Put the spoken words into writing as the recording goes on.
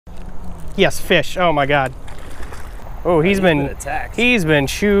Yes, fish. Oh my God. Oh, he's been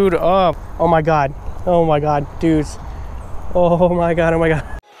chewed up. Oh my God. Oh my God, dudes. Oh my God, oh my God.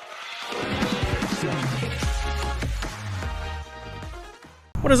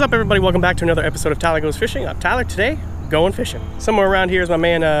 What is up, everybody? Welcome back to another episode of Tyler Goes Fishing. I'm Tyler. Today, going fishing. Somewhere around here is my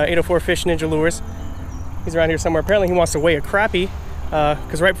man 804 Fish Ninja Lures. He's around here somewhere. Apparently he wants to weigh a crappie,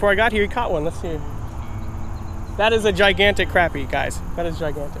 because right before I got here he caught one. Let's see. That is a gigantic crappie, guys. That is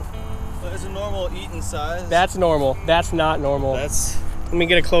gigantic. Is it normal eating size? That's normal. That's not normal. Let me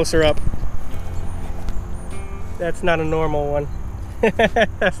get a closer up. That's not a normal one.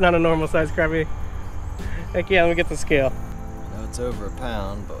 That's not a normal size crappie. Heck yeah, let me get the scale. No, it's over a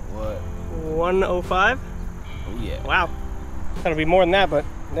pound, but what? 105? Oh yeah. Wow. That'll be more than that, but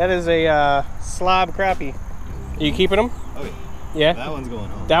that is a slob crappie. Are you keeping them? Oh yeah. Yeah? That one's going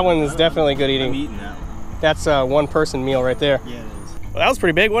home. That one is definitely good eating. I'm eating that one. That's a one-person meal right there. Yeah, it is. Well, that was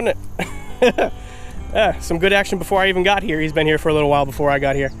pretty big, wasn't it? Yeah, some good action before I even got here. He's been here for a little while before I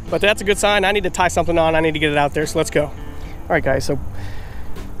got here. But that's a good sign. I need to tie something on. I need to get it out there, so let's go. All right, guys, so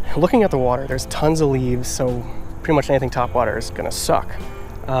looking at the water, there's tons of leaves, so pretty much anything top water is gonna suck.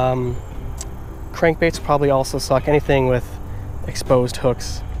 Crankbaits probably also suck. Anything with exposed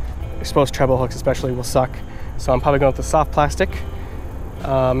hooks, exposed treble hooks especially, will suck. So I'm probably going with the soft plastic,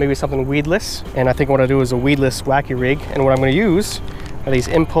 maybe something weedless. And I think what I'll do is a weedless wacky rig. And what I'm gonna use are these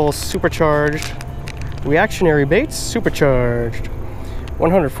Impulse supercharged reactionary baits, supercharged.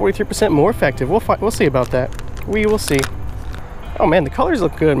 143% more effective. We'll see about that. We will see. Oh man, the colors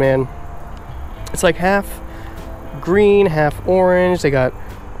look good, man. It's like half green, half orange. They got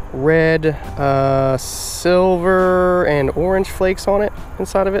red, silver, and orange flakes on it,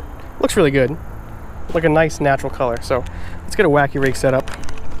 inside of it. Looks really good. Like a nice natural color. So let's get a wacky rig set up.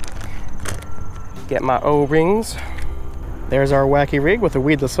 Get my O-rings. There's our wacky rig with a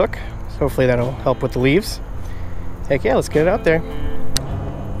weedless hook. So hopefully that'll help with the leaves. Heck yeah, let's get it out there.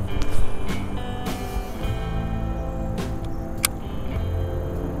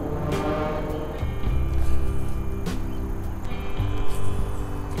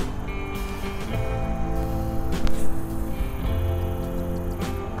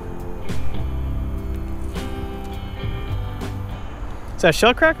 Is that a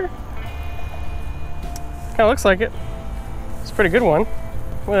shell cracker? Kind of looks like it. It's a pretty good one.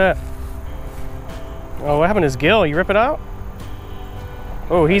 Look at that. Oh, what happened to his gill? You rip it out?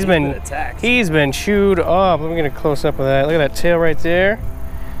 Oh, he's been chewed up. Let me get a close up of that. Look at that tail right there.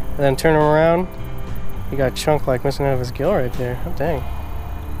 And then turn him around. You got a chunk like missing out of his gill right there. Oh, dang.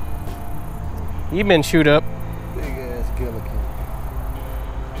 He's been chewed up. Big ass gillikin.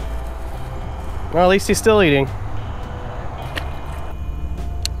 Well, at least he's still eating.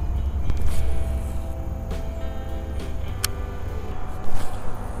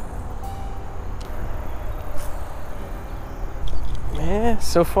 Yeah,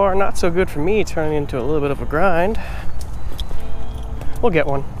 so far not so good for me, turning into a little bit of a grind. We'll get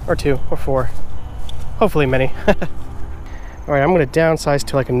one, or two, or four. Hopefully many. Alright, I'm gonna downsize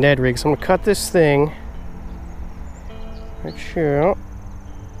to like a Ned rig, so I'm gonna cut this thing right here.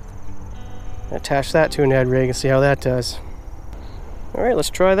 Attach that to a Ned rig and see how that does. Alright, let's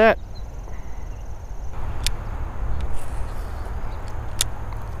try that.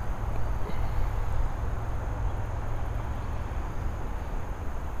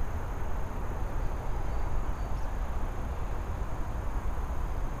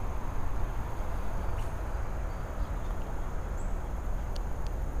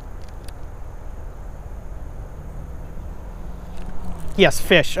 Yes,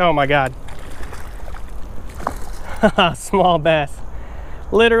 fish. Oh my God. Small bass.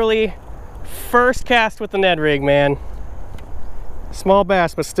 Literally first cast with the Ned rig, man. Small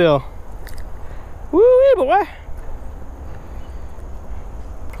bass, but still. Woo-wee, boy.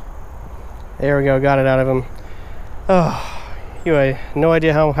 There we go, got it out of him. Oh, you have no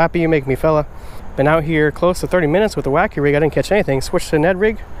idea how happy you make me, fella. Been out here close to 30 minutes with the wacky rig. I didn't catch anything. Switched to the Ned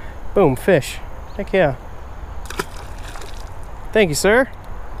rig. Boom, fish. Heck yeah. Thank you, sir.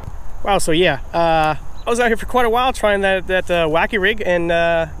 Wow, so yeah, I was out here for quite a while trying that wacky rig and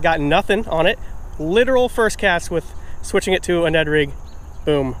got nothing on it. Literal first cast with switching it to a Ned rig.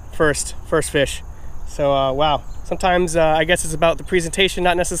 Boom, first fish. So wow, sometimes I guess it's about the presentation,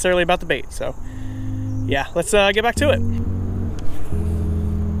 not necessarily about the bait. So yeah, let's get back to it.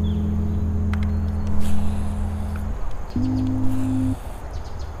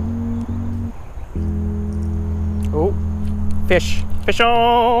 Oh. Fish. Fish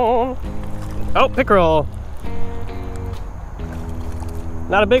on! Oh, pickerel.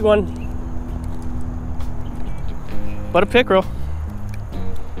 Not a big one, but a pickerel.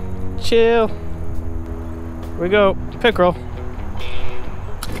 Chill. Here we go. Pickerel.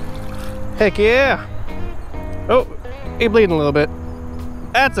 Heck yeah. Oh, he's bleeding a little bit.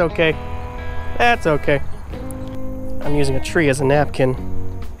 That's okay. That's okay. I'm using a tree as a napkin.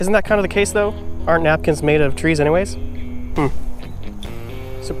 Isn't that kind of the case though? Aren't napkins made of trees anyways?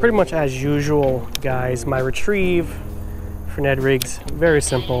 So pretty much as usual, guys, my retrieve for Ned rigs, very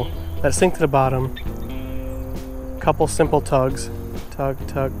simple. Let it sink to the bottom. Couple simple tugs. Tug,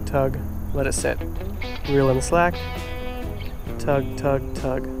 tug, tug. Let it sit. Reel in the slack. Tug, tug,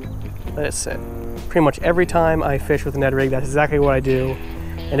 tug. Let it sit. Pretty much every time I fish with a Ned rig, that's exactly what I do,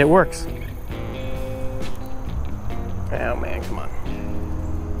 and it works. Oh man, come on.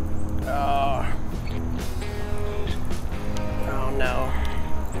 Oh no.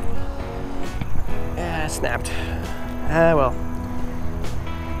 Ah, snapped. Ah, well.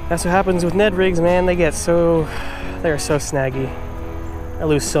 That's what happens with Ned rigs, man. They're so snaggy. I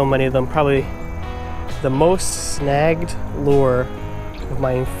lose so many of them. Probably the most snagged lure of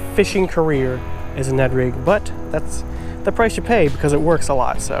my fishing career is a Ned rig, but that's the price you pay because it works a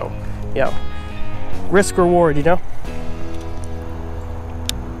lot. So, yeah, risk reward, you know.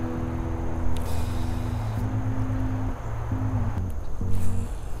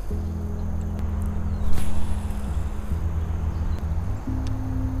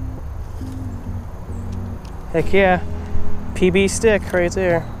 Heck yeah, PB stick right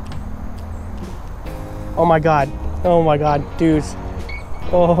there. Oh my god, dudes.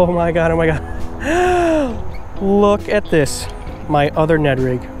 Oh my god, oh my god. Look at this, my other Ned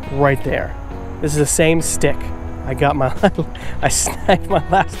rig right there. This is the same stick. I snagged my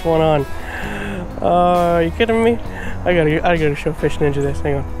last one on. Are you kidding me? I gotta show Fish Ninja this,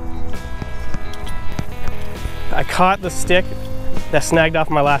 hang on. I caught the stick that snagged off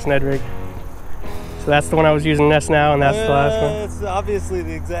my last Ned rig. So that's the one I was using this now, and that's the last one. It's obviously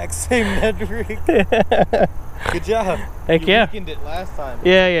the exact same Ned rig. Good job. Heck yeah. You weakened it last time.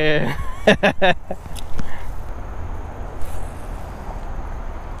 Yeah.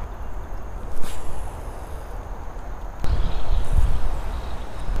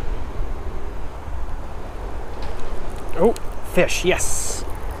 Oh, fish, yes.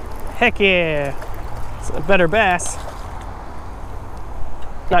 Heck yeah. It's a better bass.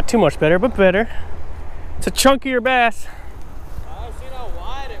 Not too much better, but better. It's a chunkier bass. I've seen how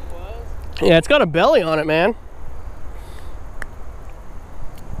wide it was. Yeah, it's got a belly on it, man.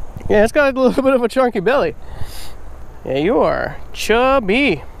 Yeah, it's got a little bit of a chunky belly. Yeah, you are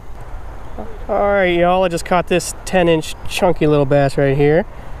chubby. Alright, y'all, I just caught this 10-inch chunky little bass right here.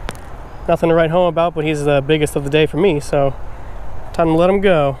 Nothing to write home about, but he's the biggest of the day for me, so time to let him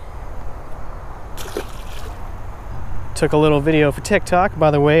go. Took a little video for TikTok.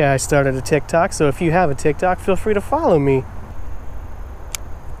 By the way, I started a TikTok, so if you have a TikTok, feel free to follow me.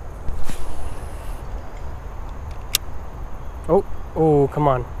 Oh, come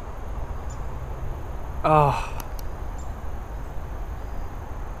on. Oh.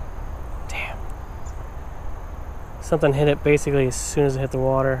 Damn. Something hit it basically as soon as it hit the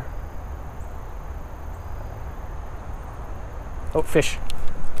water. Oh, fish.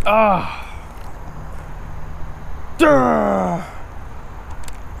 Ah. I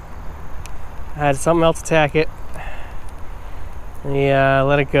had something else attack it. Yeah,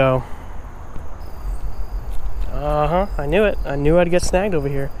 let it go. I knew it. I knew I'd get snagged over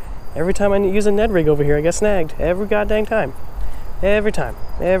here. Every time I use a Ned rig over here, I get snagged. Every goddamn time. Every time.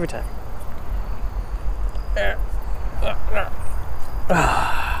 Every time.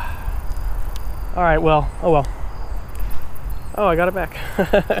 Alright, well, oh well. Oh, I got it back.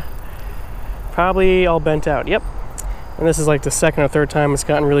 Probably all bent out. Yep. And this is like the second or third time it's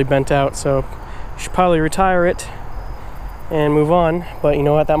gotten really bent out, so I should probably retire it and move on. But you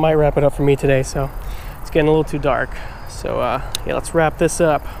know what? That might wrap it up for me today, so it's getting a little too dark. So yeah, let's wrap this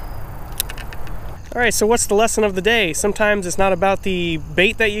up. Alright, so what's the lesson of the day? Sometimes it's not about the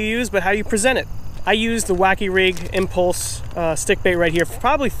bait that you use, but how you present it. I used the Wacky Rig Impulse stick bait right here for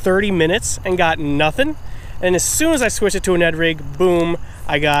probably 30 minutes and got nothing. And as soon as I switched it to a Ned rig, boom,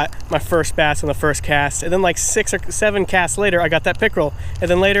 I got my first bass on the first cast. And then like 6 or 7 casts later, I got that pickerel.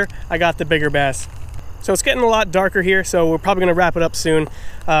 And then later, I got the bigger bass. So it's getting a lot darker here, so we're probably gonna wrap it up soon.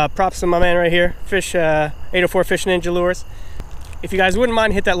 Props to my man right here, 804 Fish Ninja Lures. If you guys wouldn't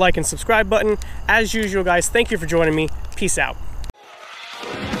mind, hit that like and subscribe button. As usual, guys, thank you for joining me. Peace out.